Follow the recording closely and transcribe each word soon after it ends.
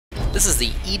This is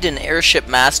the Eden Airship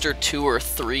Master 2 or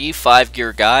 3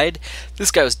 5-gear guide.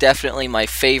 This guy was definitely my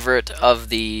favorite of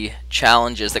the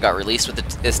challenges that got released with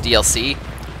this DLC.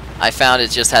 I found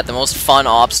it just had the most fun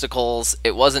obstacles.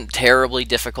 It wasn't terribly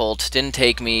difficult, didn't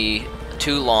take me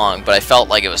too long, but I felt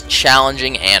like it was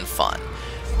challenging and fun.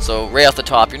 So right off the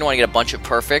top, you're going to want to get a bunch of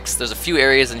perfects. There's a few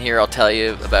areas in here I'll tell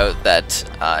you about that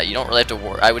you don't really have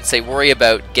to I would say worry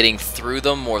about getting through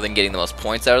them more than getting the most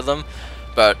points out of them.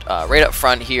 But right up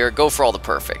front here, go for all the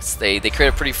perfects. They create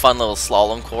a pretty fun little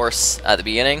slalom course at the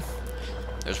beginning.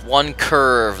 There's one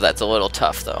curve that's a little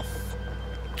tough though.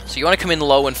 So you want to come in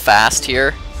low and fast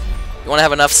here. You want to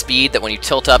have enough speed that when you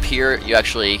tilt up here, you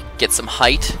actually get some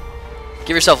height.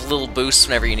 Give yourself little boosts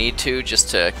whenever you need to, just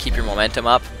to keep your momentum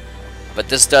up. But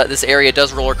this area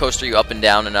does roller coaster you up and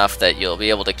down enough that you'll be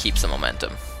able to keep some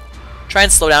momentum. Try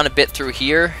and slow down a bit through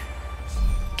here.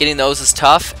 Getting those is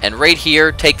tough, and right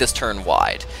here, take this turn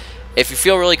wide. If you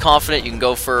feel really confident, you can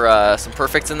go for some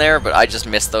perfects in there, but I just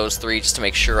missed those three just to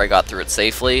make sure I got through it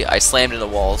safely. I slammed into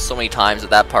the wall so many times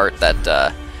at that part that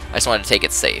I just wanted to take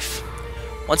it safe.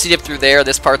 Once you dip through there,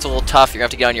 this part's a little tough. You're going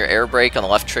to have to get on your air brake on the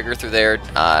left trigger through there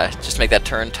just to make that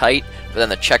turn tight. But then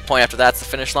the checkpoint after that's the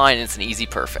finish line, and it's an easy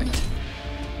perfect.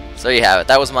 So there you have it.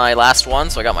 That was my last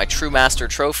one, so I got my True Master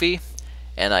trophy,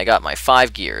 and I got my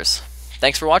 5 gears.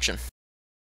 Thanks for watching.